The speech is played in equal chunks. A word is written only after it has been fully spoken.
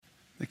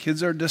The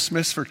kids are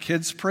dismissed for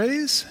kids'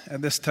 praise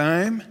at this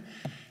time.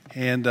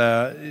 And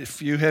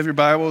if you have your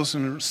Bibles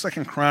in 2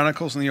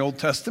 Chronicles in the Old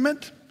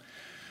Testament.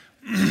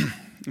 And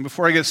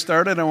before I get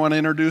started, I want to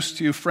introduce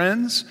to you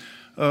friends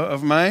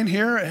of mine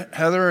here,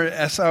 Heather,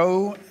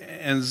 Esau,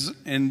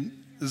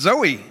 and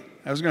Zoe.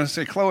 I was going to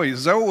say Chloe.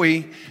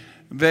 Zoe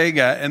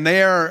Vega. And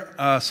they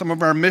are some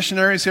of our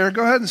missionaries here.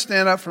 Go ahead and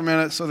stand up for a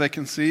minute so they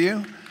can see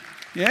you.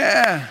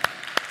 Yeah.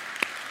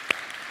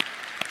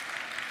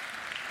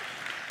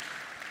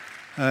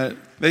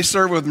 They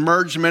serve with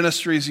Merge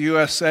Ministries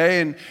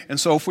USA, and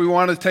so if we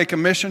want to take a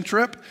mission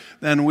trip,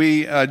 then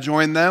we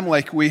join them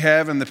like we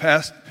have in the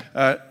past,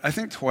 I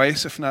think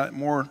twice, if not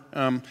more.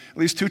 At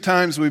least 2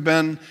 times we've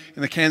been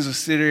in the Kansas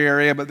City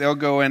area, but they'll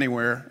go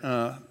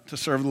anywhere to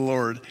serve the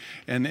Lord,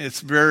 and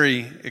it's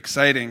very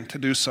exciting to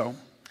do so.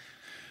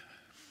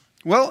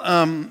 Well,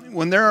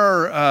 when there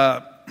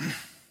are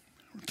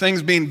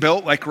things being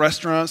built, like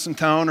restaurants in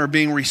town, are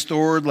being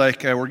restored,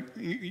 like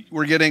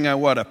we're getting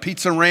a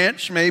pizza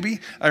ranch, maybe.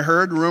 I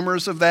heard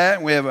rumors of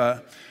that. We have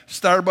a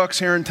Starbucks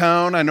here in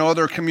town. I know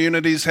other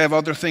communities have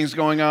other things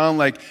going on,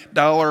 like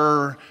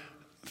Dollar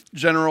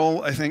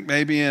General, I think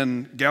maybe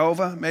in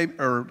Galva, maybe,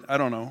 or I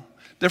don't know,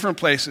 different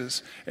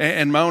places,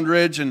 and Mound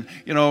Ridge, and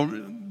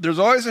there's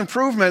always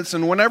improvements,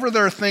 and whenever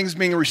there are things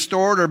being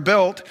restored or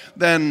built,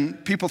 then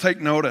people take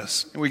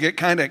notice. We get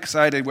kind of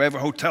excited. We have a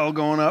hotel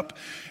going up,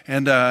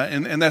 and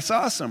that's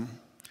awesome.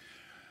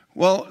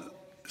 Well,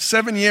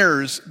 7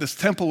 years, this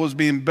temple was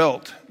being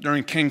built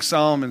during King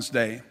Solomon's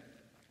day.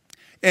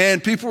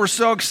 And people were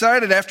so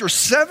excited. After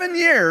 7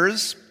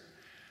 years,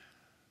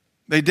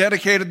 they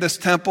dedicated this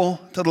temple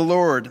to the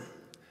Lord.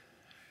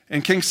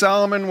 And King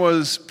Solomon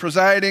was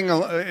presiding,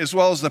 as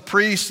well as the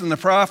priests and the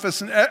prophets,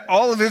 and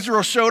all of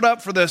Israel showed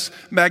up for this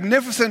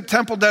magnificent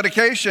temple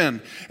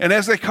dedication. And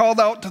as they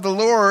called out to the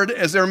Lord,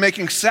 as they were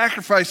making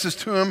sacrifices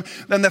to him,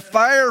 then the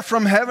fire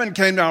from heaven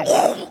came down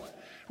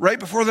right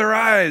before their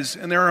eyes,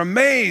 and they were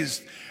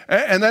amazed.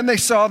 And then they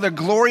saw the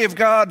glory of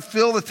God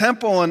fill the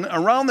temple and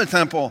around the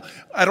temple.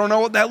 I don't know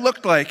what that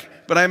looked like,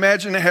 but I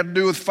imagine it had to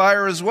do with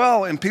fire as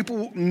well. And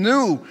people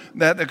knew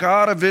that the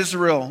God of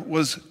Israel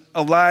was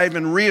alive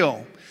and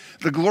real.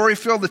 The glory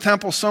filled the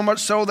temple so much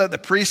so that the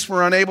priests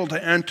were unable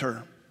to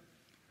enter.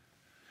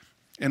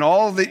 And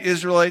all of the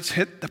Israelites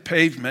hit the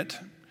pavement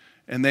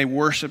and they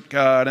worshiped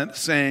God,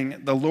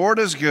 saying, "The Lord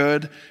is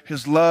good,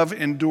 his love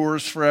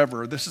endures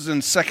forever." This is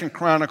in 2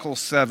 Chronicles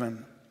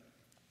 7.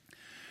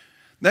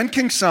 Then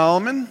King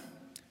Solomon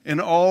and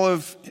all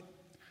of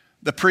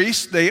the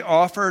priests, they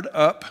offered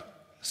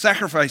up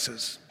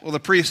sacrifices. Well,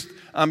 the priests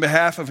on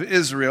behalf of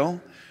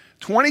Israel,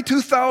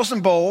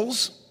 22,000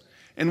 bulls,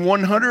 and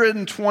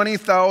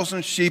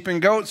 120,000 sheep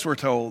and goats, we're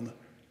told.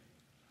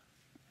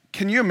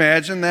 Can you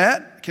imagine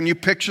that? Can you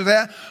picture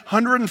that?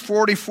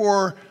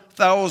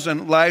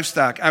 144,000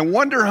 livestock. I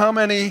wonder how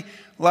many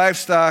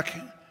livestock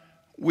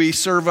we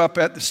serve up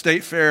at the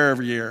state fair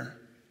every year.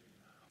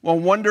 Well,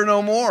 wonder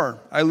no more.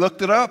 I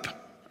looked it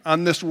up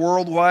on this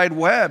World Wide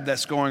Web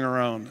that's going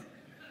around.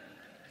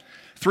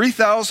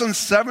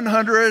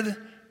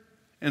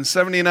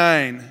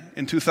 3,779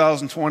 in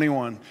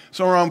 2021.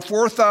 So around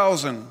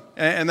 4,000.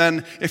 And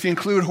then if you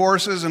include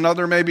horses,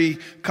 another maybe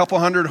couple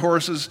hundred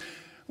horses.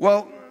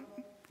 Well,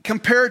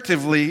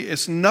 comparatively,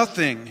 it's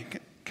nothing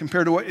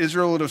compared to what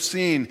Israel would have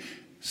seen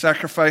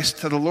sacrificed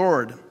to the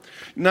Lord.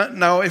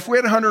 Now, if we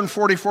had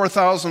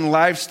 144,000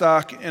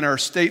 livestock in our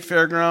state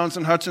fairgrounds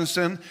in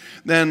Hutchinson,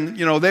 then,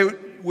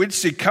 we'd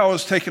see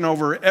cows taking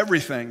over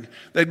everything.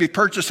 They'd be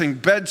purchasing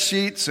bed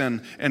sheets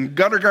and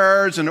gutter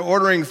guards and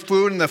ordering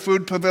food in the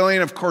food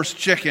pavilion, of course,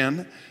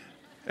 chicken.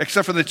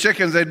 Except for the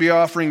chickens, they'd be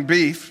ordering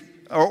beef.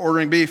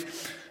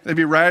 They'd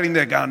be riding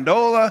the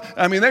gondola.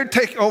 I mean, they'd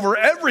take over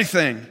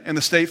everything in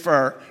the state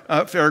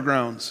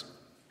fairgrounds.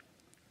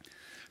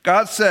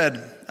 God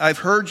said, "I've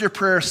heard your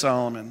prayer,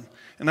 Solomon,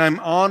 and I'm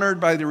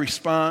honored by the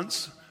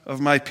response of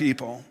my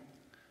people."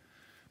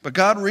 But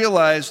God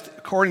realized,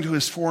 according to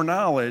his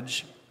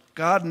foreknowledge,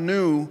 God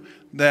knew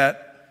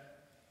that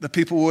the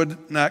people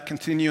would not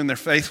continue in their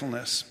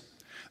faithfulness.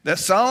 That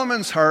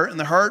Solomon's heart and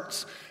the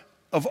hearts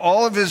of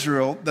all of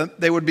Israel, that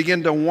they would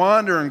begin to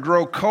wander and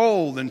grow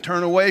cold and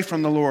turn away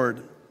from the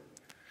Lord.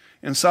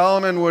 And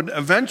Solomon would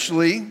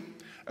eventually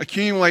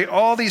accumulate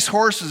all these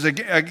horses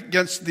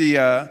against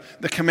the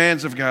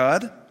commands of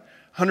God,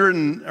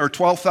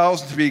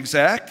 12,000 to be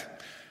exact.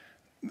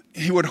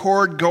 He would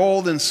hoard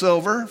gold and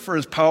silver for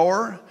his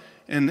power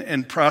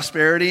and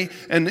prosperity,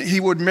 and he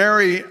would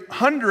marry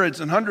hundreds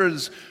and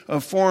hundreds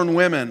of foreign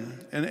women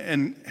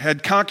and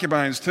had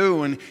concubines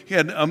too, and he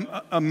had an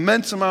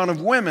immense amount of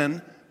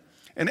women.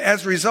 And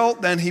as a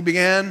result, then, he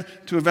began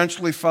to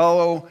eventually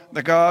follow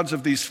the gods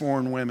of these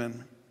foreign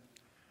women.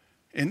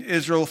 And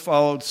Israel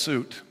followed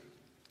suit.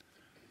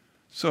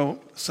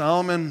 So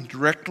Solomon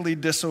directly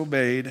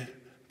disobeyed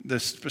the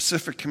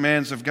specific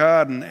commands of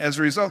God, and as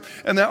a result,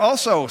 and then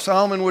also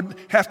Solomon would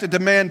have to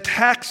demand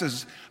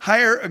taxes,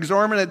 higher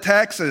exorbitant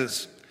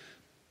taxes,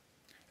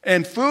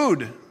 and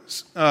food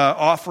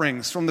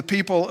offerings from the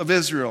people of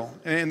Israel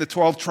and the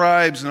 12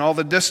 tribes and all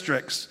the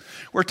districts.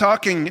 We're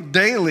talking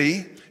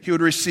daily. He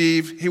would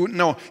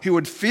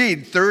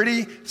feed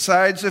 30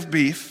 sides of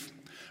beef,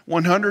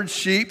 100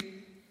 sheep,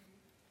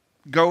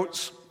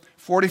 goats,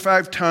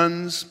 45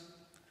 tons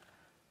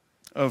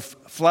of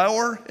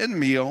flour and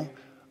meal,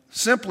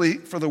 simply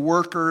for the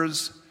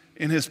workers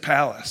in his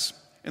palace.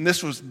 And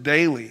this was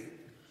daily.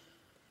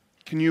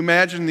 Can you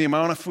imagine the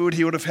amount of food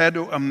he would have had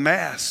to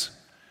amass?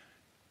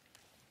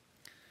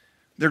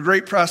 Their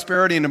great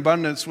prosperity and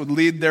abundance would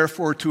lead,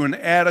 therefore, to an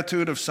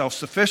attitude of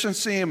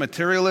self-sufficiency,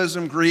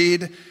 materialism,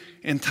 greed,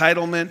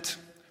 entitlement,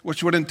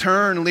 which would in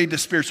turn lead to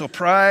spiritual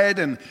pride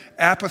and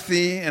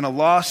apathy and a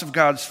loss of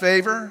God's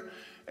favor,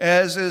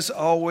 as is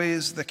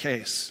always the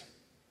case.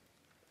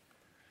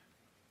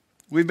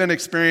 We've been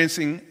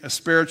experiencing a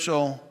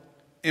spiritual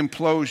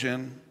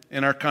implosion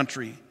in our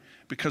country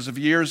because of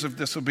years of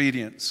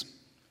disobedience,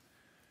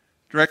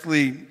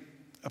 directly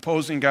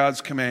opposing God's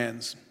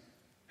commands,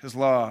 His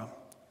law,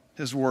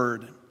 His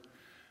word.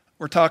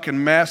 We're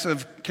talking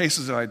massive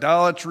cases of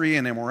idolatry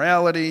and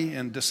immorality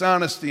and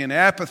dishonesty and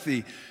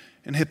apathy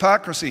and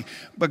hypocrisy.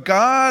 But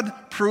God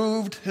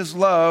proved His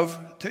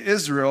love to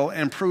Israel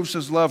and proves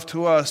His love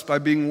to us by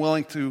being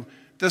willing to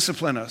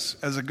discipline us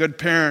as a good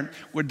parent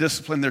would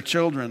discipline their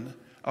children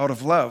out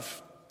of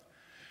love.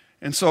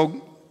 And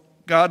so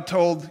God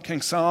told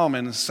King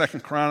Solomon in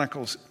 2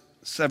 Chronicles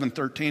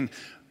 7:13,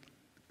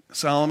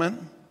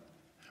 Solomon,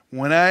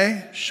 when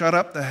I shut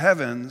up the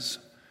heavens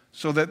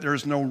so that there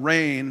is no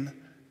rain,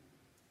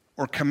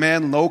 or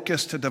command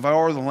locusts to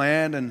devour the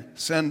land and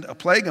send a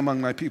plague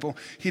among my people,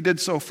 he did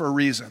so for a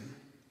reason.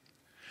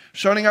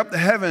 Shutting up the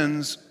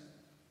heavens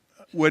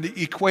would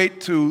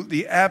equate to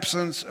the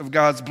absence of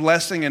God's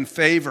blessing and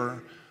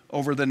favor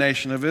over the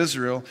nation of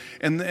Israel.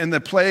 And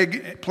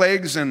the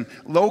plagues and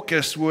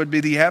locusts would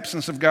be the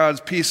absence of God's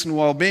peace and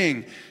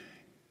well-being.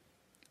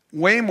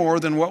 Way more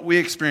than what we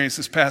experienced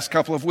this past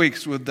couple of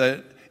weeks with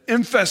the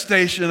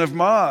infestation of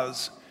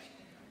moths.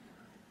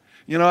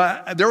 You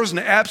know, there was an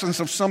absence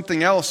of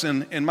something else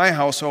in my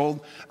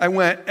household. I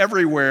went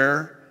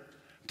everywhere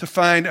to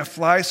find a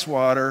fly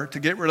swatter to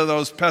get rid of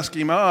those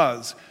pesky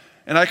moths.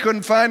 And I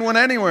couldn't find one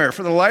anywhere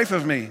for the life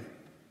of me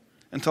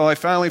until I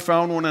finally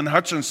found one in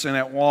Hutchinson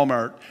at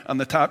Walmart on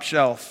the top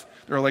shelf.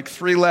 There were like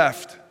 3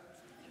 left.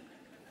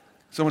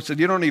 Someone said,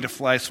 you don't need a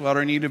fly swatter,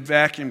 you need a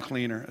vacuum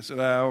cleaner. I said,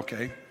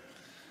 okay.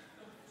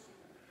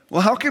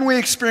 Well, how can we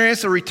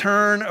experience a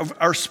return of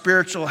our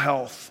spiritual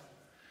health?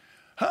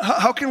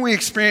 How can we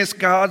experience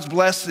God's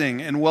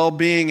blessing and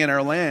well-being in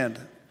our land?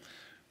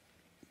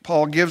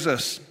 Paul gives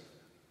us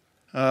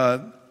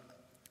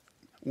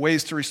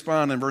ways to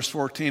respond in verse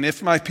 14.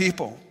 If my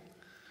people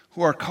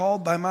who are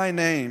called by my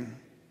name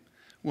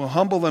will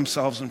humble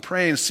themselves and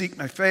pray and seek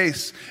my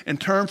face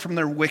and turn from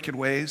their wicked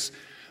ways,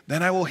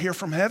 then I will hear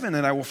from heaven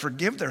and I will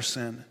forgive their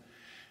sin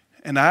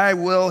and I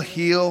will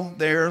heal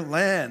their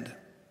land.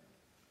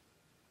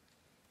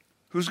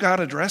 Who's God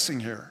addressing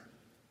here?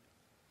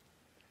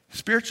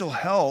 Spiritual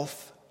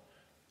health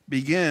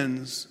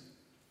begins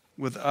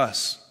with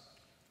us,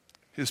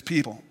 His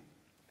people.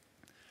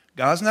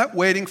 God's not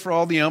waiting for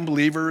all the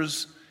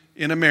unbelievers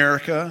in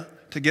America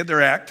to get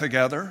their act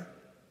together.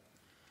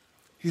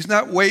 He's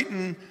not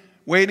waiting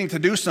to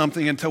do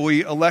something until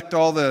we elect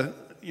all the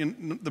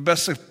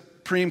best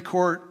Supreme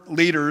Court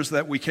leaders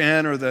that we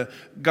can or the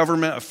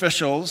government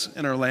officials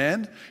in our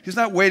land. He's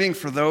not waiting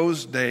for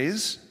those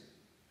days.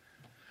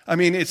 I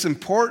mean, it's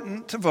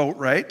important to vote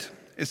right.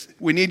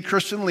 We need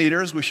Christian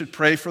leaders. We should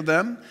pray for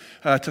them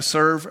to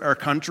serve our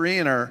country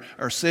and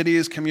our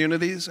cities,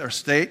 communities, our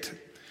state.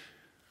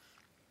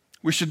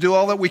 We should do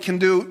all that we can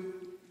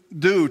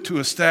do to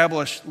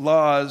establish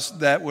laws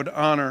that would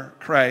honor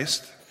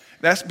Christ.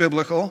 That's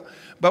biblical.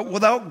 But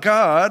without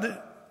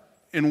God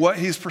in what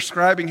He's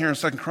prescribing here in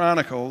 2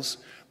 Chronicles,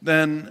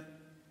 then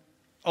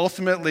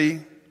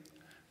ultimately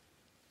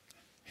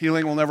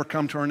healing will never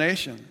come to our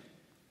nation.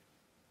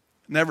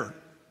 Never.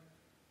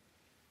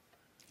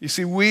 You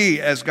see,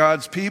 we as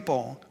God's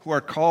people who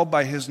are called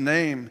by His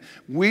name,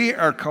 we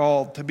are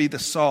called to be the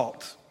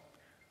salt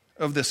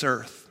of this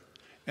earth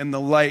and the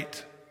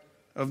light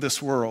of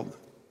this world.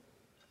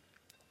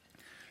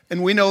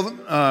 And we know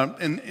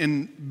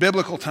in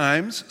biblical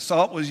times,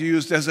 salt was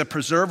used as a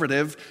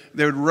preservative.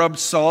 They would rub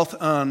salt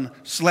on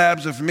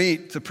slabs of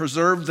meat to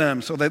preserve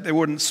them so that they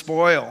wouldn't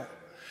spoil.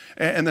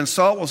 And then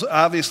salt was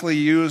obviously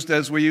used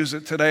as we use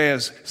it today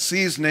as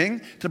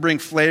seasoning to bring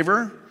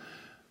flavor.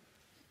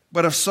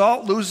 But if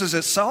salt loses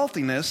its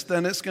saltiness,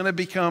 then it's going to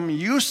become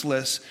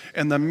useless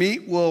and the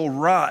meat will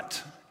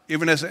rot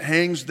even as it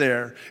hangs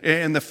there,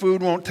 and the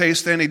food won't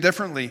taste any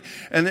differently.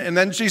 And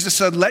then Jesus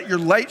said, let your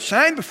light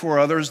shine before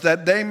others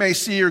that they may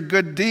see your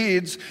good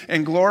deeds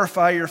and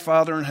glorify your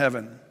Father in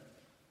heaven.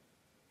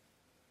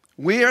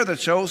 We are the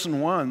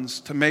chosen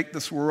ones to make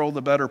this world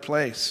a better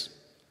place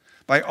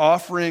by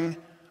offering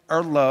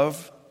our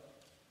love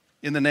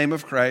in the name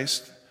of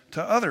Christ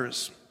to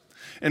others.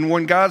 And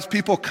when God's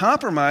people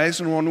compromise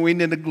and when we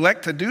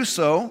neglect to do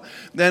so,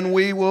 then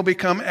we will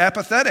become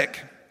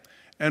apathetic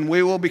and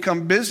we will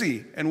become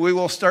busy and we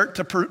will start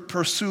to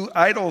pursue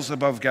idols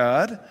above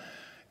God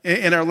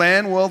And our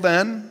land will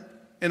then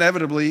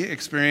inevitably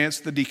experience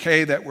the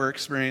decay that we're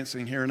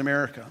experiencing here in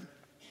America.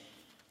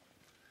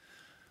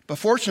 But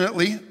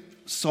fortunately,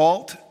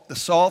 the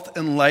salt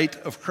and light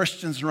of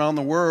Christians around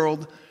the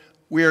world,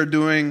 we are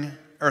doing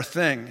our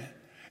thing.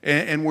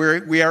 And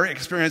we are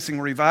experiencing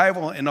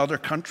revival in other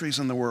countries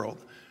in the world.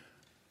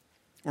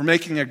 We're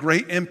making a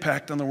great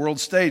impact on the world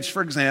stage.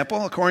 For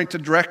example, according to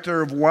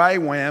director of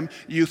YWAM,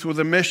 Youth with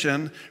a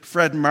Mission,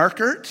 Fred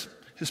Markert,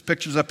 his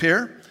picture's up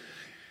here,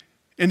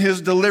 in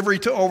his delivery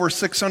to over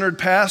 600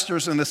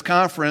 pastors in this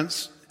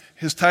conference,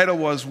 his title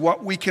was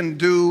What We Can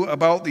Do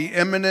About the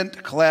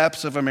Imminent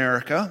Collapse of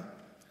America.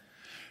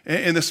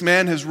 And this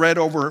man has read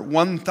over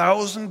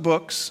 1,000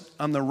 books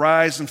on the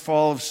rise and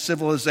fall of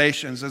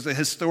civilizations as a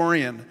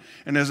historian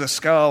and as a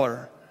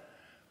scholar.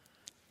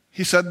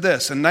 He said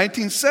this, in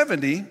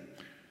 1970,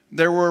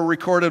 there were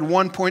recorded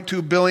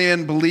 1.2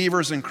 billion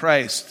believers in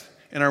Christ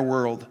in our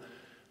world.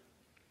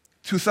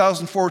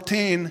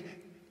 2014,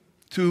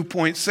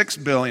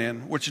 2.6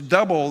 billion, which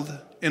doubled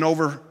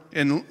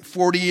in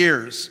 40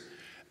 years.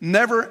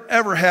 Never,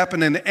 ever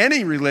happened in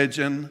any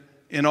religion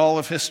in all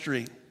of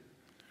history.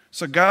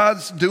 So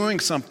God's doing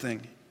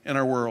something in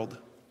our world.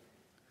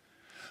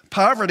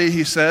 Poverty,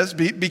 he says,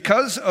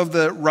 because of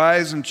the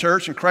rise in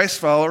church and Christ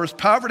followers,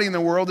 poverty in the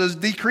world is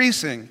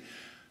decreasing.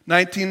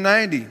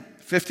 1990,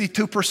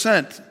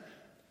 52%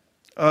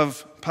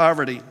 of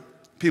poverty.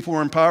 People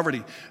were in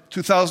poverty.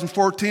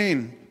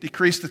 2014,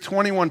 decreased to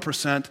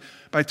 21%.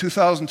 By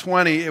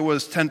 2020, it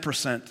was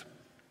 10%.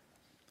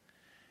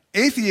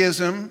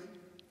 Atheism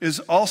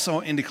is also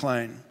in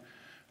decline.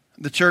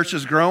 The church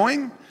is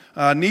growing.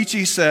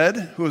 Nietzsche said,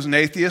 who was an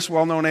atheist,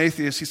 well-known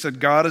atheist, he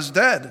said, God is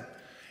dead.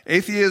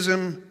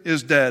 Atheism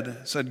is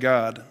dead, said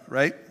God,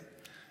 right?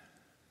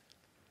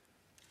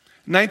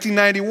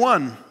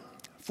 1991,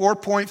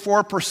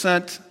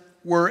 4.4%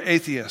 were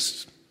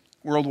atheists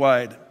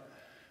worldwide.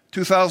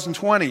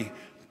 2020,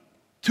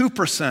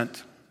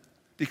 2%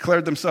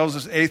 declared themselves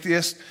as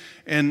atheists.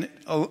 And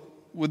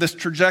with this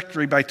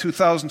trajectory, by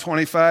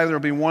 2025, there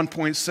will be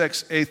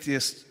 1.6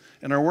 atheists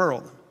in our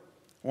world.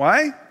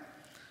 Why?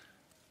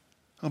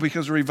 Well,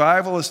 because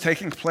revival is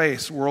taking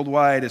place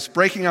worldwide. It's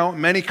breaking out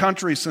in many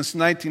countries since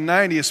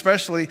 1990,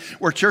 especially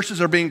where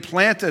churches are being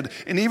planted.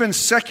 And even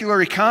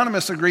secular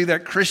economists agree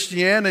that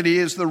Christianity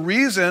is the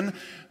reason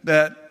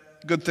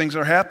that good things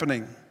are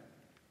happening.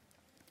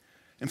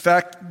 In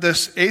fact,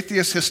 this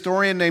atheist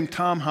historian named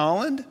Tom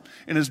Holland,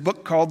 in his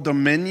book called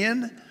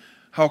Dominion,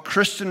 How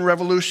Christian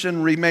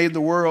Revolution Remade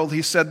the World,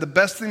 he said the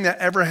best thing that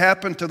ever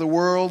happened to the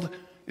world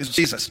is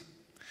Jesus.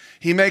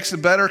 He makes a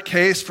better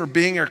case for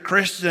being a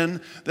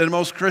Christian than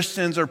most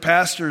Christians or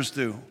pastors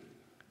do.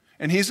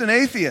 And he's an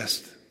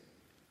atheist.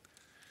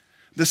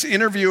 This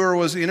interviewer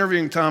was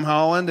interviewing Tom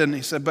Holland, and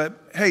he said,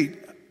 but hey,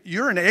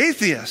 you're an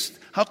atheist.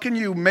 How can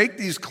you make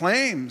these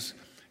claims?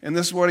 And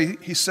this is what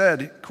he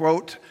said,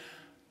 quote,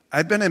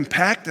 I've been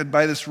impacted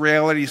by this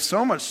reality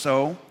so much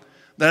so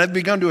that I've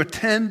begun to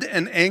attend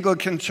an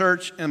Anglican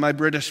church in my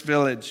British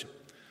village.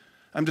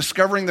 I'm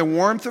discovering the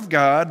warmth of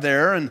God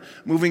there and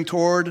moving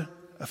toward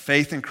a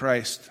faith in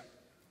Christ.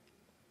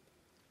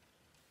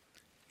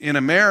 In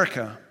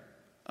America,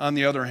 on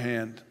the other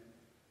hand,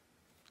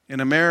 in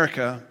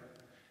America,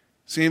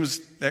 it seems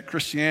that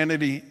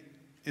Christianity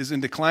is in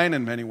decline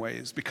in many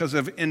ways because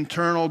of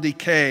internal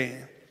decay.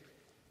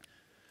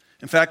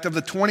 In fact, of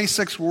the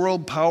 26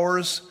 world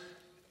powers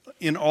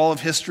in all of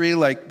history,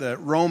 like the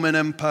Roman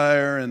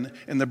Empire and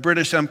the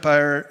British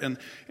Empire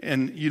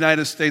and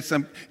United States,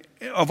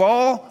 of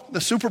all the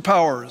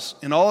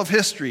superpowers in all of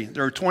history,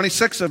 there are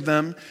 26 of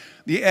them.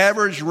 The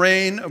average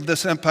reign of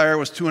this empire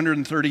was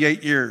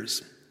 238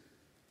 years.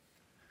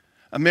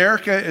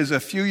 America is a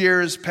few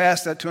years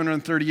past that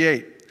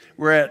 238.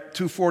 We're at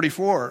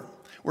 244.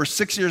 We're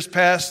 6 years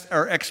past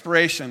our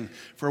expiration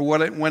for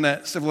when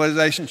a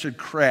civilization should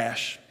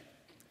crash.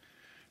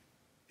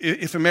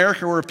 If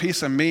America were a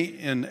piece of meat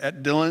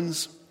at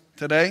Dillon's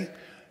today,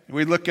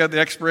 we'd look at the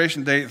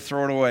expiration date and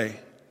throw it away.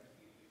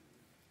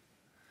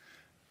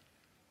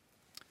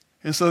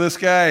 And so this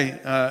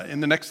guy, in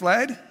the next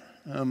slide,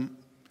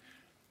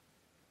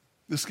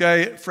 this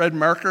guy, Fred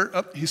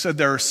Markert, he said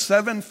there are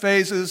 7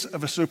 phases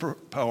of a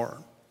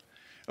superpower.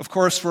 Of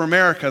course, for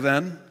America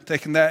then,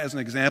 taking that as an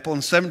example,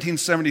 in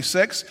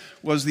 1776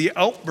 was the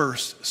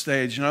outburst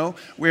stage,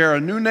 We are a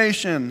new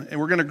nation, and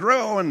we're going to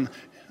grow and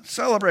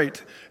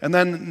celebrate. And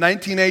then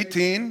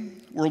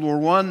 1918, World War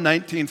I,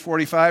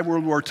 1945,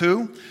 World War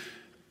II,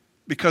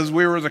 because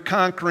we were on the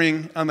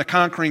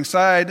conquering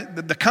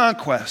side, the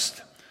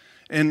conquest.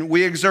 And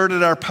we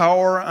exerted our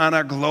power on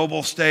a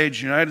global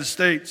stage, United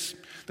States.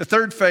 The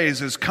third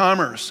phase is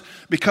commerce.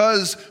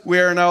 Because we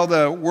are now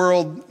the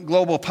world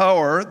global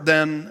power,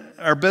 then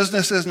our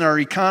businesses and our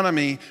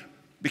economy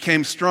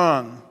became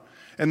strong.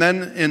 And then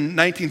in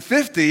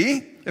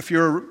 1950, if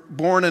you're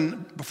born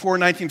before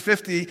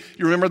 1950,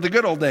 you remember the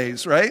good old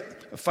days, right?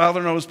 A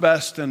father knows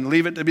best and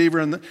leave it to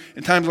Beaver in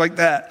times like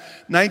that.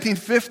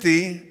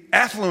 1950,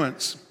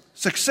 affluence,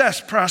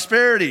 success,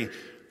 prosperity.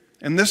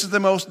 And this is the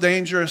most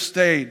dangerous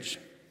stage.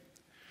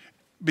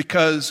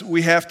 because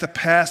we have to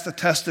pass the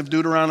test of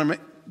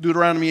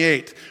Deuteronomy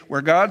 8,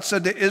 where God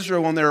said to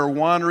Israel when they were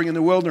wandering in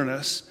the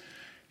wilderness,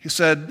 he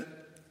said,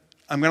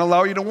 I'm going to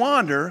allow you to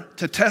wander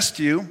to test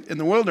you in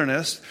the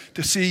wilderness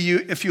to see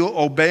if you'll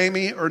obey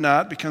me or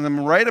not, because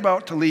I'm right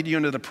about to lead you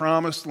into the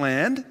promised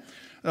land,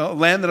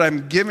 land that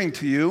I'm giving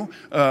to you,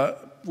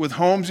 with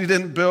homes you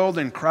didn't build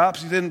and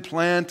crops you didn't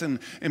plant and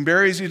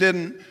berries you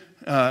didn't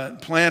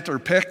plant or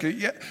pick.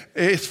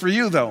 It's for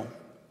you, though.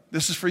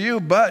 This is for you,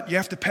 but you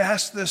have to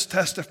pass this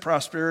test of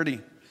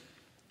prosperity.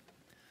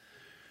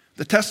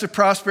 The test of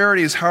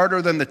prosperity is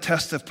harder than the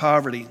test of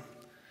poverty.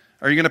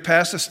 Are you going to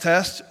pass this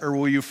test, or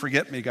will you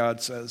forget me,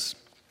 God says?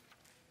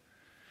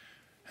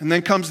 And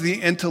then comes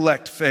the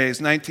intellect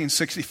phase,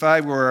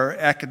 1965, where our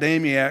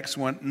academiacs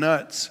went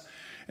nuts.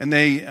 And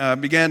they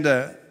began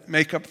to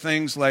make up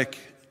things like,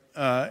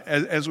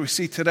 as we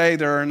see today,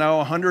 there are now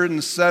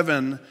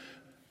 107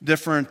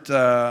 different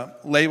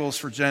labels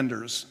for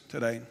genders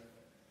today.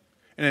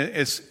 And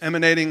it's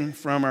emanating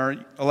from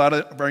a lot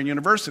of our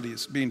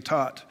universities being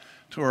taught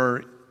to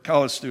our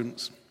college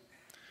students.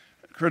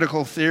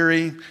 Critical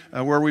theory,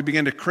 where we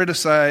begin to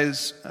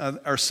criticize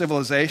our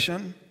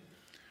civilization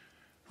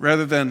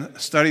rather than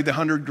study the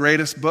 100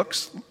 greatest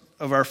books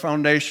of our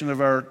foundation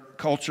of our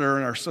culture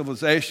and our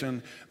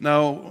civilization.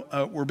 Now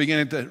we're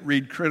beginning to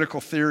read critical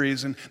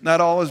theories, and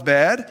not all is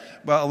bad,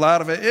 but a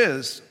lot of it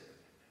is,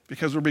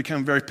 because we're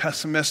becoming very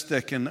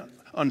pessimistic and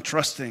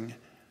untrusting,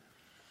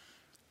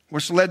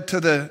 which led to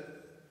the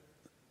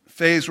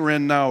phase we're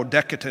in now,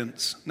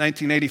 decadence,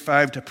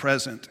 1985 to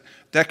present.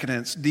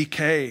 Decadence,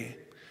 decay,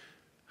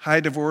 high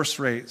divorce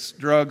rates,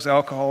 drugs,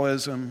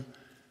 alcoholism,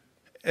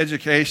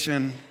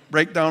 education,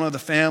 breakdown of the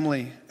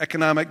family,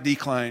 economic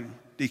decline,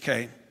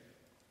 decay.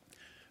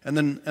 And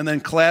then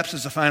collapse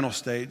is the final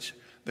stage,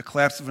 the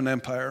collapse of an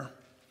empire.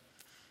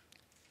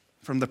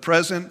 From the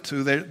present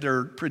to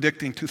they're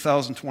predicting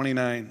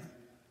 2029,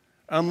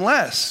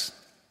 unless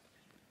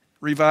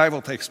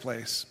revival takes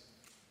place.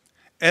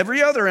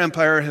 Every other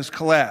empire has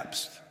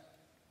collapsed.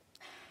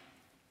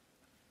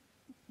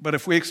 But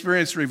if we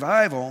experience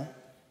revival,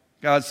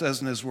 God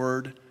says in His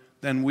Word,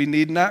 then we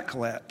need not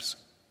collapse.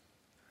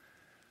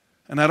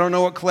 And I don't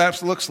know what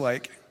collapse looks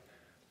like.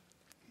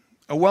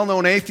 A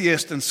well-known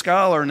atheist and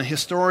scholar and a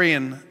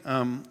historian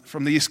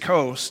from the East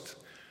Coast,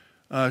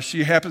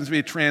 she happens to be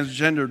a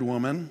transgendered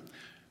woman.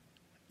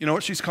 You know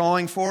what she's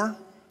calling for?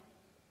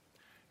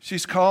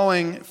 She's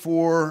calling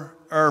for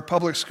our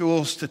public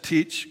schools to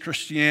teach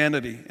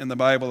Christianity in the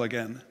Bible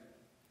again.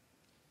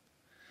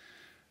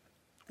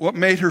 What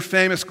made her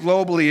famous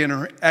globally in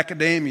her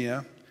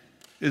academia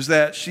is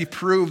that she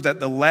proved that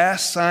the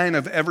last sign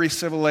of every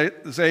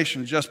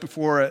civilization just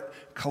before it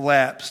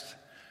collapsed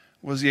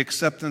was the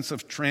acceptance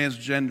of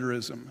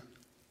transgenderism.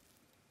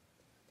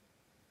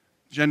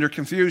 Gender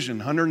confusion,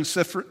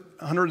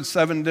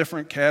 107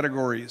 different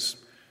categories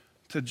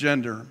to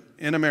gender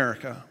in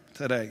America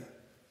today.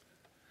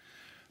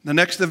 The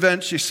next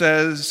event, she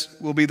says,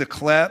 will be the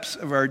collapse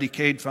of our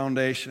decayed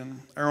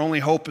foundation. Our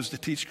only hope is to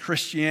teach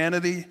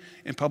Christianity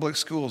in public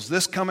schools.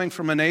 This coming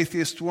from an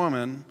atheist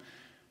woman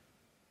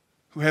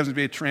who happens to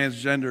be a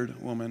transgendered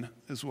woman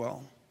as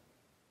well.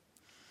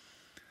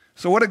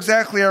 So what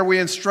exactly are we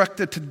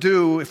instructed to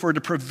do if we're to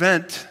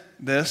prevent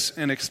this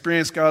and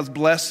experience God's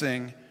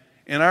blessing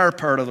in our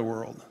part of the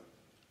world,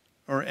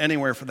 or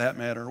anywhere for that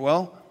matter?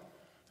 Well,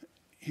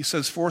 He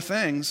says 4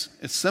 things.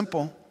 It's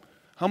simple.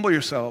 Humble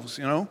yourselves,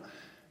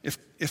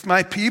 If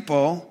my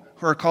people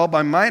who are called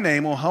by my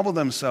name will humble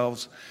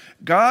themselves.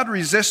 God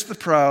resists the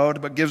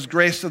proud, but gives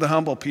grace to the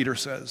humble, Peter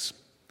says.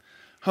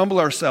 Humble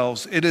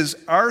ourselves. It is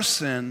our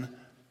sin.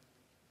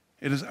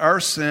 It is our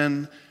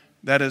sin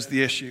that is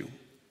the issue.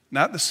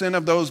 Not the sin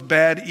of those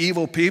bad,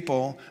 evil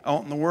people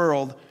out in the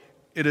world.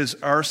 It is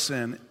our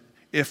sin.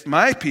 If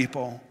my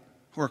people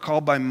who are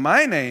called by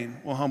my name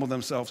will humble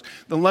themselves.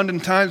 The London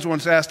Times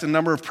once asked a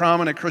number of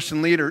prominent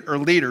Christian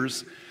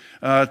leaders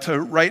to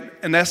write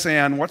an essay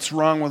on what's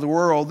wrong with the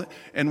world.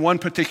 And one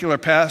particular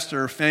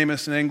pastor,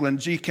 famous in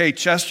England, G.K.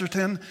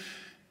 Chesterton,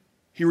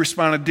 he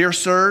responded, "Dear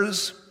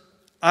sirs,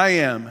 I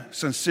am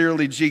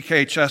sincerely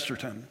G.K.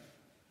 Chesterton.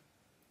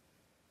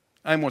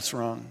 I'm what's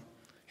wrong."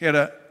 He had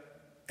an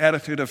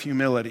attitude of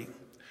humility.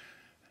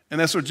 And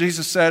that's what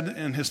Jesus said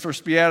in His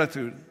first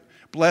beatitude.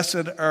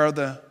 Blessed are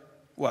the,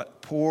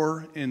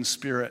 poor in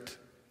spirit.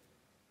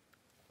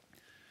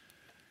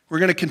 We're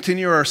going to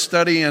continue our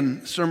study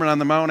in Sermon on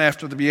the Mount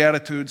after the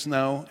Beatitudes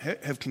now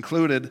have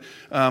concluded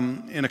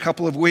in a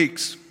couple of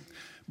weeks.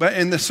 But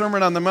in the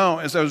Sermon on the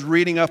Mount, as I was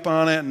reading up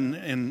on it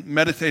and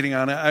meditating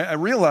on it, I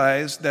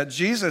realized that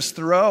Jesus,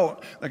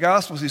 throughout the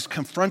Gospels, He's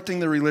confronting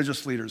the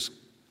religious leaders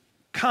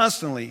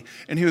constantly.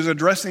 And He was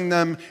addressing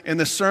them in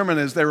the sermon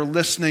as they were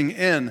listening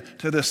in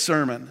to this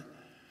sermon.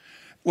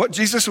 What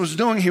Jesus was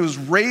doing, He was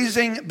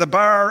raising the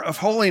bar of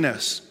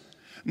holiness.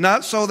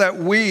 Not so that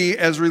we,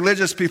 as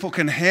religious people,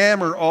 can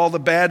hammer all the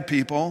bad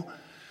people,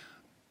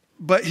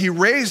 but He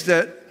raised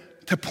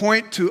it to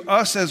point to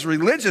us as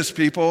religious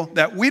people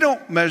that we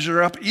don't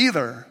measure up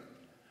either.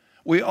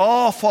 We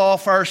all fall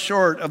far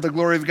short of the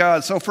glory of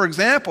God. So, for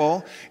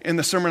example, in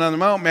the Sermon on the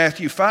Mount,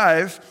 Matthew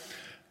 5,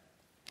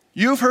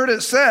 you've heard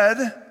it said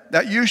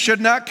that you should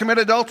not commit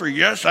adultery.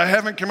 Yes, I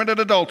haven't committed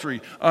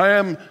adultery. I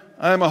am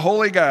a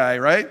holy guy,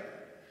 right?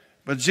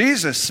 But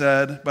Jesus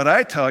said, but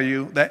I tell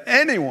you that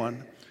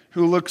anyone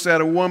who looks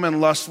at a woman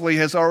lustfully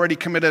has already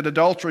committed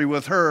adultery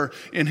with her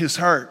in his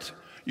heart.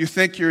 You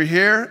think you're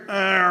here?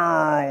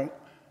 Oh.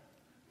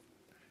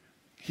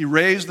 He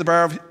raised the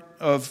bar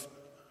of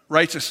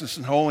righteousness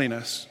and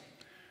holiness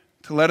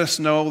to let us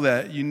know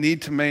that you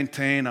need to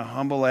maintain a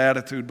humble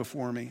attitude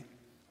before me.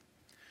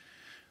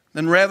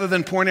 Then rather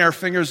than pointing our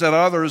fingers at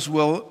others,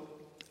 we'll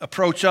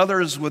approach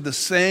others with the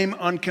same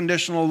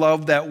unconditional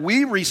love that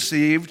we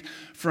received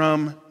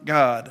from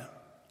God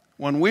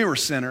when we were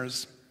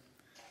sinners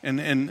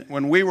and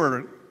when we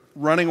were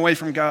running away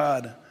from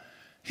God.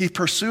 He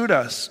pursued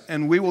us,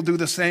 and we will do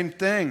the same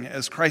thing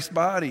as Christ's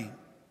body.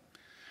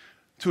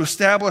 To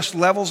establish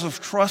levels of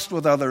trust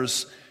with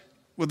others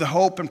with the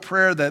hope and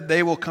prayer that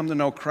they will come to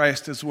know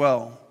Christ as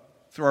well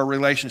through our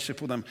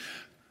relationship with them.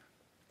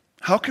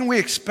 How can we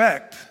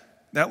expect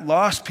that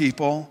lost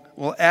people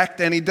will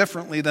act any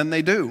differently than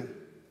they do?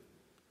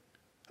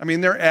 I mean,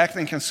 they're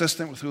acting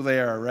consistent with who they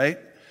are, right?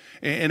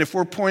 And if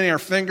we're pointing our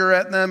finger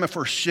at them, if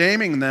we're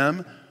shaming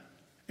them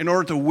in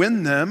order to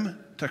win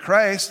them to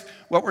Christ,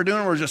 what we're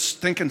doing, we're just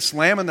stinking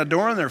slamming the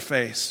door in their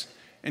face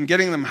and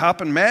getting them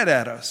hopping mad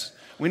at us.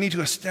 We need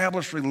to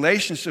establish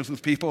relationships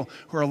with people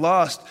who are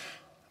lost.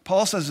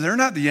 Paul says they're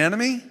not the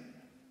enemy.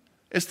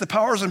 It's the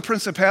powers and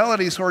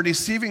principalities who are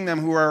deceiving them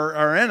who are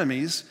our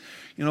enemies.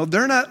 You know,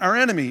 they're not our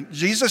enemy.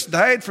 Jesus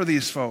died for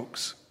these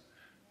folks.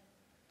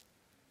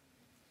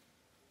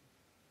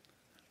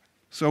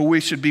 So we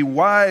should be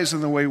wise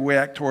in the way we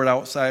act toward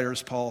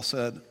outsiders, Paul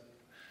said.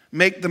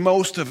 Make the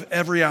most of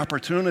every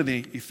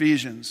opportunity,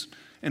 Ephesians.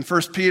 In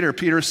 1 Peter,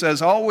 Peter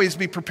says, always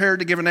be prepared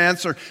to give an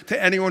answer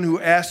to anyone who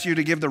asks you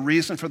to give the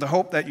reason for the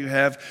hope that you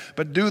have,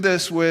 but do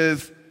this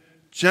with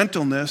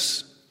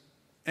gentleness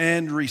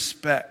and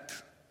respect.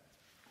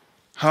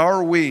 How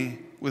are we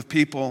with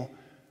people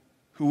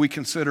who we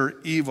consider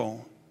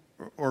evil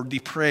or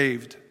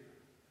depraved?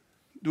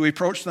 Do we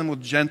approach them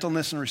with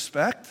gentleness and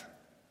respect?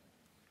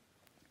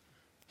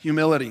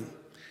 Humility.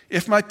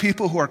 If my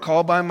people who are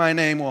called by my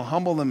name will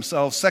humble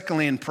themselves,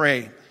 secondly, and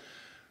pray.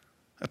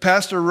 A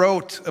pastor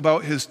wrote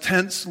about his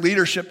tense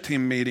leadership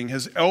team meeting,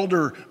 his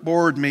elder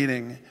board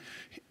meeting.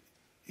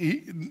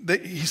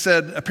 He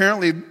said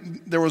apparently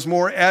there was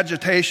more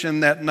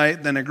agitation that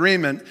night than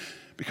agreement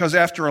because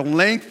after a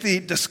lengthy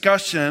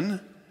discussion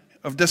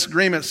of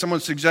disagreement, someone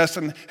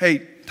suggested, hey,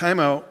 time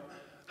out.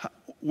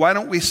 Why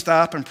don't we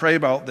stop and pray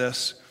about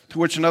this? To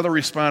which another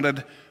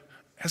responded,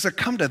 has it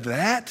come to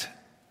that?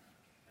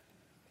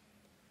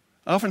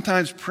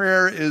 Oftentimes,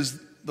 prayer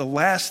is the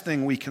last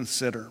thing we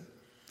consider.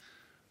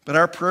 But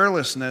our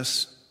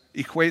prayerlessness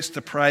equates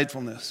to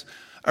pridefulness.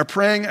 Our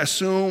praying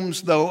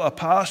assumes, though, a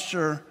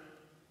posture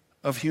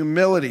of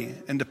humility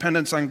and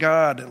dependence on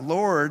God.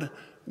 Lord,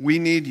 we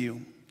need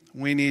you.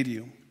 We need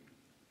you.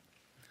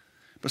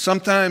 But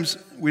sometimes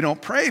we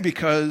don't pray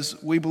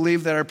because we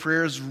believe that our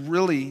prayers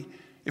really,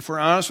 if we're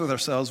honest with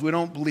ourselves, we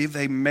don't believe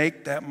they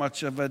make that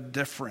much of a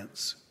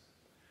difference.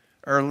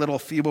 Our little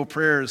feeble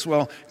prayers.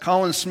 Well,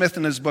 Colin Smith,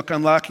 in his book,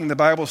 Unlocking the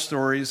Bible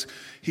Stories,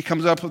 he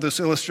comes up with this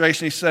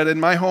illustration. He said, in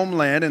my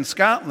homeland, in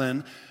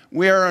Scotland,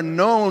 we are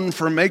known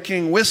for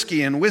making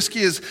whiskey, and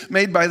whiskey is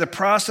made by the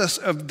process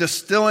of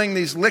distilling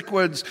these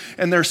liquids,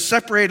 and they're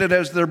separated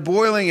as they're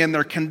boiling, and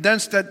they're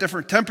condensed at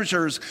different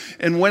temperatures,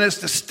 and when it's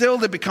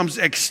distilled, it becomes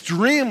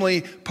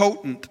extremely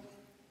potent.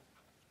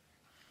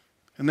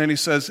 And then he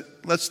says,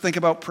 let's think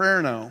about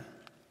prayer now.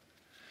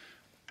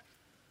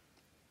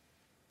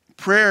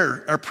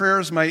 Our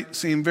prayers might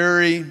seem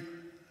very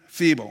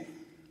feeble,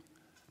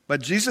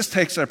 but Jesus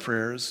takes our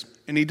prayers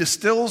and he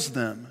distills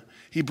them.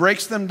 He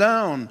breaks them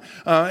down,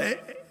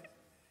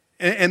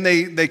 and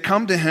they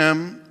come to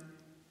him,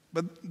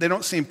 but they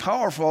don't seem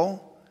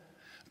powerful.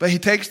 But he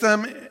takes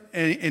them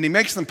and he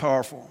makes them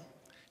powerful.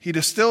 He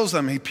distills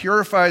them. He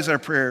purifies our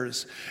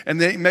prayers, and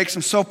he makes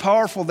them so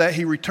powerful that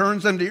he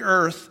returns them to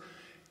earth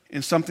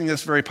in something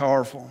that's very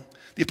powerful.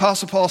 The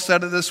Apostle Paul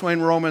said it this way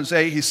in Romans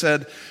 8. He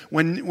said,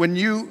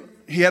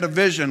 he had a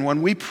vision.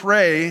 When we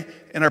pray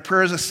and our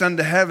prayers ascend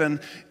to heaven,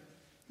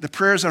 the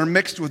prayers are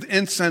mixed with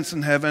incense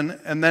in heaven,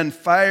 and then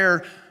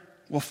fire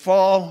will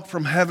fall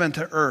from heaven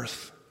to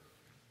earth.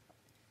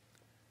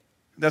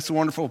 That's a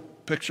wonderful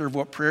picture of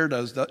what prayer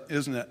does,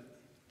 isn't it?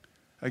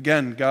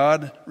 Again,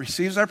 God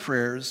receives our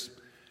prayers.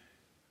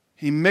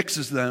 He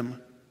mixes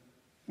them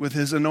with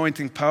his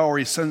anointing power.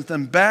 He sends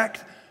them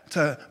back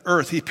to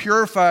earth. He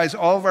purifies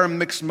all of our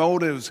mixed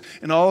motives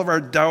and all of our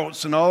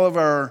doubts and all of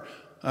our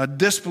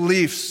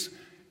disbeliefs.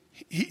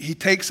 He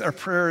takes our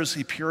prayers,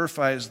 he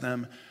purifies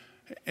them,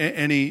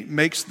 and he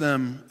makes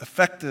them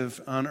effective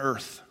on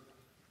earth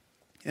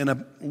in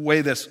a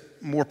way that's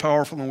more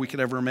powerful than we could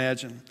ever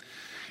imagine.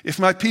 If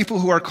my people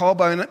who are called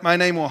by my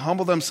name will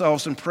humble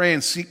themselves and pray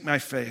and seek my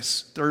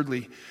face.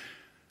 Thirdly,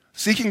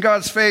 seeking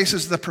God's face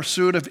is the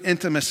pursuit of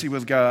intimacy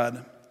with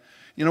God.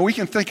 We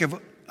can think of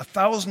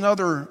 1,000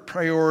 other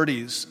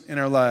priorities in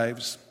our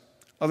lives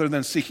other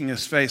than seeking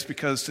His face,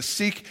 because to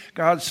seek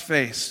God's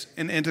face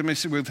in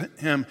intimacy with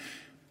Him,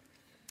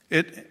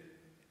 it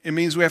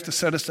means we have to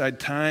set aside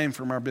time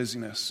from our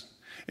busyness.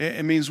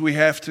 It means we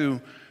have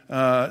to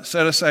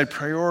set aside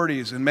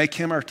priorities and make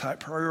Him our top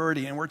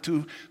priority, and we're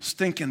too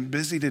stinking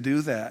busy to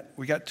do that.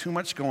 We got too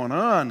much going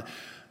on.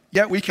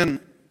 Yet we can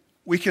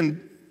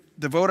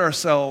devote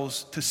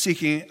ourselves to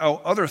seeking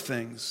out other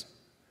things.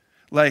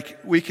 Like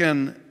we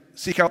can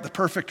seek out the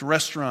perfect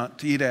restaurant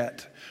to eat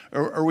at,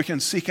 or we can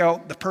seek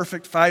out the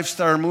perfect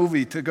 5-star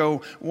movie to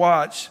go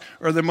watch,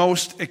 or the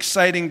most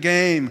exciting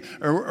game,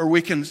 or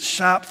we can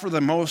shop for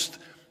the most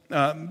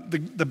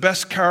the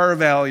best car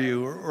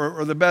value,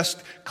 or the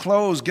best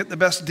clothes, get the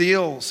best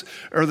deals,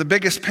 or the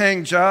biggest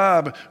paying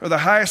job, or the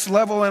highest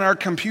level in our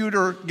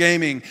computer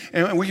gaming.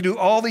 And we can do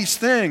all these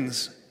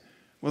things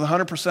with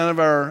 100% of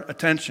our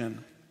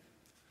attention.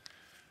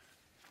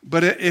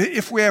 But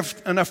if we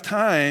have enough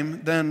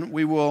time, then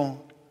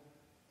we'll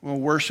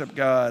worship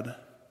God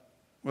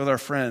with our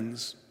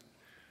friends.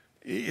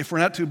 If we're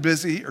not too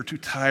busy or too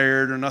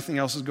tired or nothing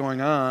else is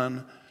going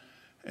on,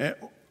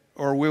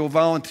 or we'll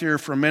volunteer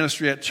for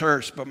ministry at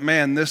church, but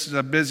man, this is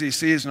a busy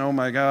season, oh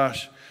my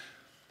gosh.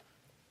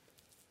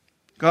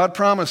 God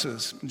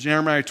promises in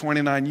Jeremiah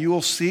 29, you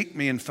will seek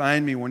me and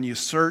find me when you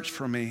search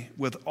for me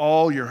with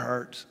all your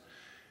heart.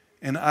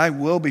 And I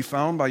will be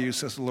found by you,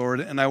 says the Lord,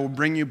 and I will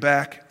bring you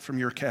back from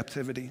your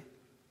captivity.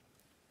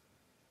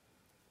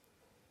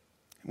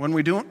 When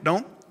we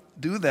don't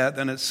do that,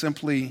 then it's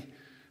simply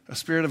a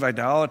spirit of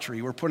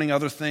idolatry. We're putting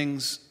other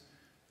things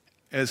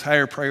as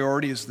higher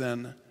priorities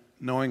than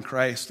knowing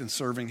Christ and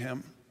serving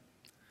Him.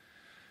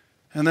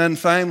 And then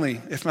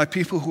finally, if my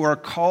people who are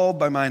called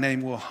by my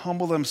name will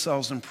humble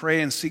themselves and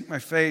pray and seek my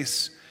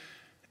face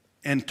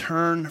and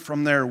turn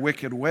from their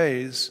wicked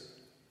ways,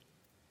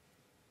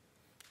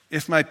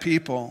 if my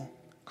people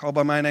called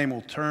by my name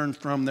will turn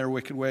from their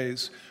wicked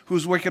ways.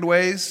 Whose wicked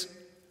ways?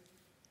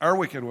 Our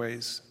wicked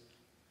ways.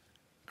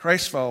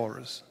 Christ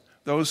followers,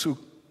 those who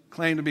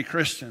claim to be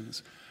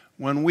Christians.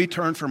 When we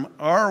turn from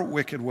our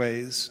wicked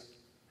ways,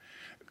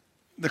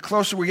 the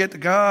closer we get to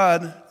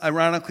God,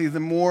 ironically, the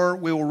more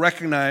we will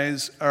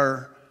recognize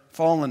our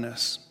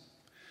fallenness.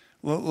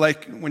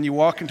 Like when you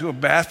walk into a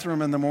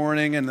bathroom in the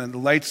morning and the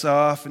light's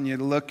off and you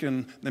look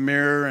in the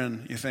mirror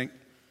and you think,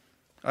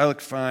 I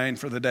look fine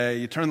for the day.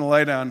 You turn the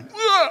light on,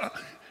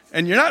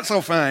 and you're not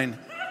so fine.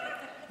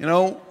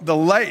 The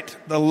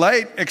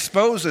light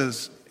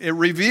exposes, it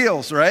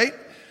reveals, right?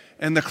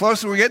 And the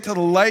closer we get to the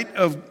light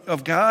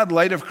of God,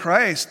 light of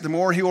Christ, the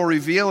more He will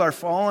reveal our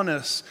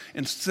fallenness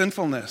and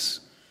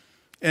sinfulness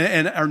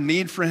and our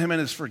need for Him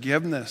and His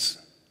forgiveness.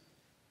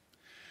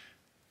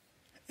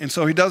 And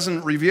so He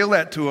doesn't reveal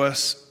that to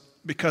us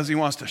because He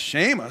wants to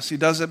shame us. He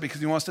does it because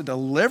He wants to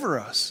deliver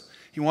us.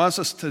 He wants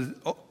us to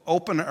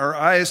open our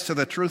eyes to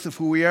the truth of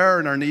who we are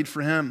and our need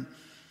for Him.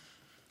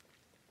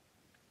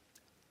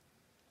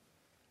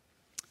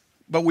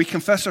 But we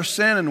confess our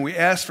sin and we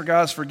ask for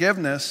God's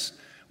forgiveness.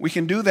 We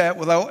can do that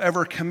without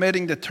ever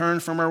committing to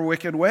turn from our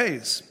wicked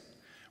ways,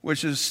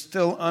 which is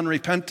still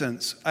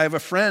unrepentance. I have a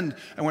friend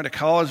I went to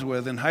college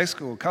with in high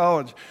school,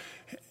 college,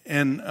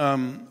 and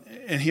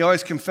he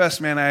always confessed,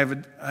 man, I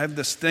have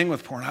this thing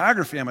with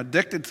pornography. I'm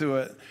addicted to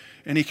it.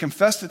 And he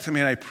confessed it to me,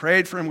 and I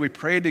prayed for him. We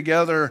prayed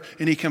together,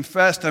 and he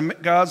confessed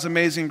God's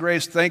amazing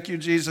grace. Thank you,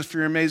 Jesus, for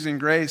your amazing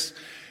grace.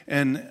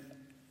 And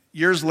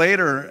years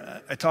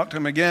later, I talked to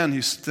him again.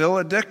 He's still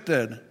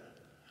addicted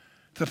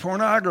to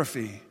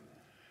pornography.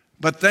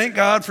 But thank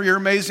God for your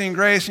amazing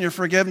grace and your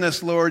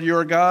forgiveness, Lord.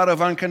 You're a God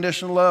of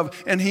unconditional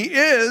love. And he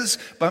is,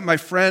 but my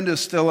friend is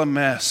still a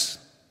mess.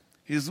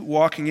 He's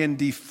walking in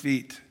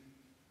defeat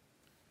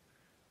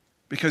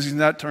because he's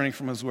not turning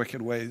from his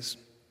wicked ways.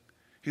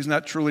 He's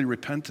not truly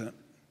repentant.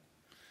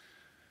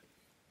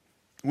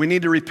 We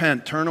need to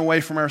repent, turn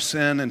away from our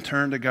sin, and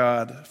turn to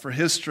God for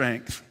His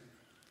strength,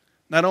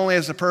 not only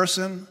as a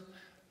person,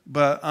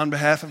 but on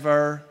behalf of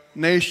our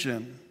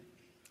nation,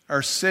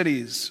 our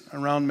cities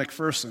around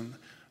McPherson,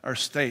 our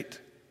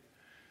state.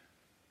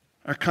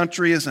 Our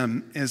country is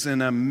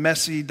in a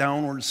messy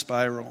downward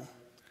spiral.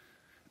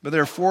 But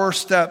there are 4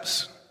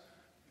 steps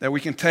that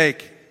we can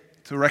take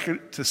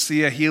to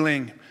see a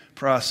healing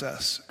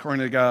process,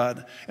 according to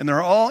God. And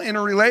they're all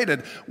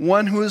interrelated.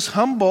 One who is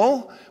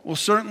humble will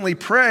certainly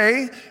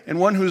pray, and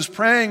one who's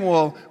praying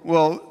will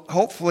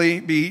hopefully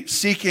be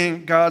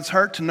seeking God's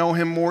heart to know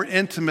Him more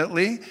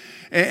intimately.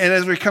 And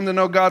as we come to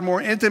know God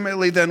more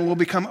intimately, then we'll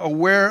become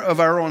aware of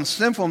our own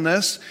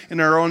sinfulness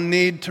and our own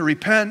need to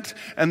repent,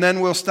 and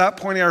then we'll stop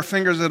pointing our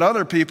fingers at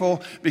other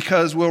people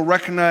because we'll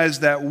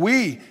recognize that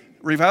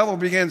revival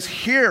begins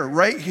here,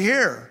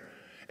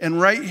 and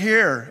right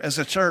here as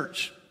a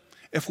church.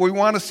 If we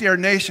want to see our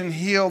nation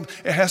healed,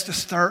 it has to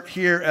start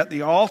here at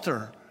the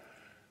altar.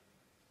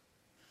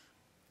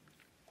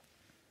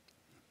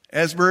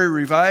 Asbury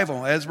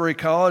Revival, Asbury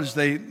College,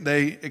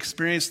 they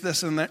experienced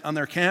this on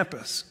their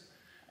campus.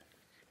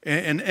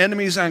 And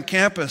enemies on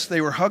campus, they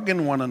were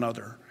hugging one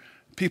another.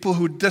 People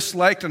who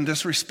disliked and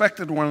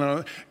disrespected one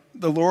another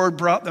the Lord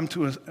brought them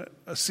to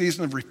a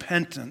season of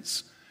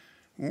repentance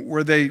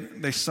where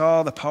they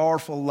saw the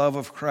powerful love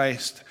of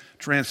Christ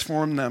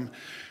transform them.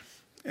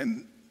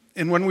 And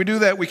when we do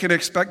that, we can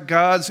expect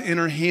God's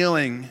inner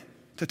healing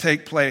to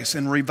take place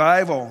and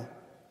revival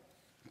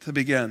to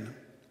begin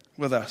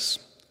with us.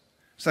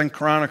 2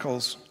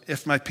 Chronicles,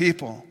 if my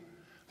people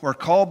who are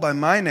called by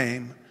my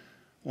name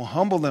will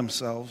humble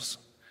themselves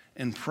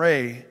and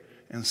pray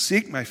and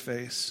seek my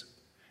face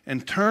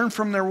and turn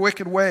from their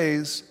wicked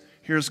ways,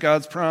 here's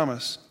God's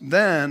promise,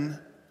 then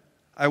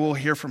I will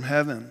hear from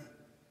heaven.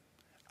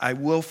 I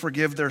will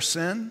forgive their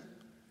sin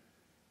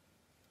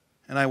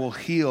and I will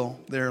heal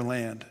their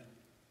land.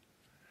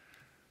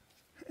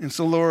 And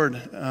so, Lord,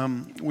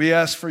 we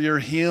ask for your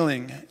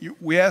healing.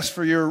 We ask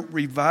for your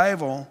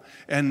revival.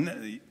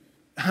 And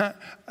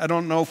I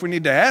don't know if we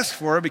need to ask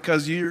for it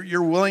because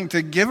you're willing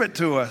to give it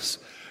to us.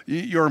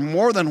 You're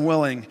more than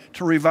willing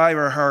to revive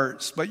our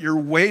hearts, but you're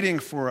waiting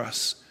for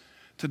us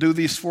to do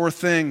these 4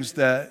 things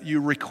that you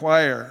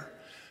require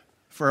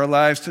for our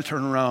lives to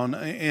turn around,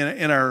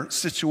 in our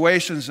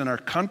situations, in our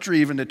country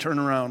even to turn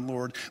around,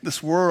 Lord,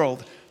 this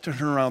world to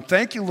turn around.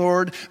 Thank you,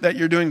 Lord, that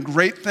you're doing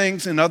great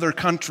things in other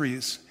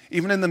countries.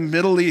 Even in the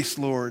Middle East,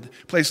 Lord,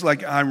 places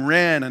like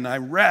Iran and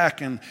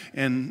Iraq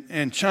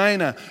and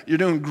China, you're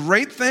doing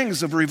great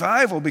things of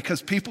revival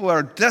because people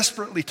are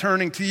desperately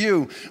turning to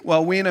you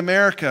while we in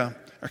America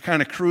are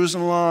kind of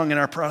cruising along in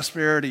our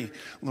prosperity,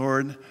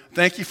 Lord.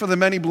 Thank you for the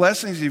many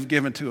blessings you've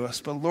given to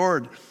us, but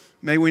Lord,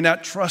 may we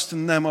not trust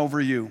in them over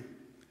you.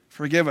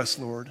 Forgive us,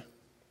 Lord.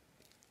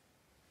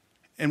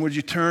 And would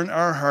you turn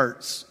our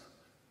hearts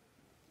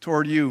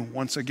toward you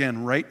once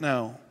again right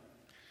now?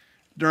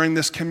 During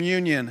this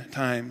communion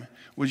time,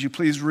 would you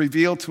please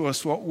reveal to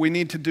us what we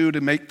need to do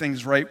to make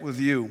things right with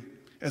you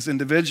as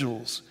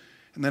individuals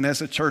and then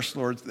as a church,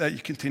 Lord, that you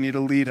continue to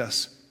lead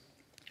us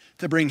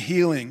to bring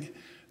healing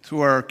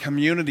to our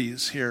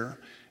communities here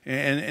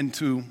and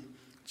to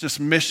just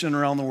mission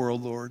around the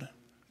world, Lord,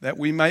 that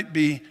we might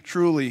be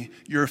truly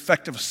your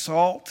effective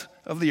salt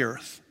of the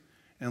earth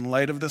and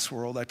light of this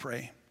world, I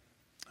pray.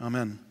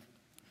 Amen.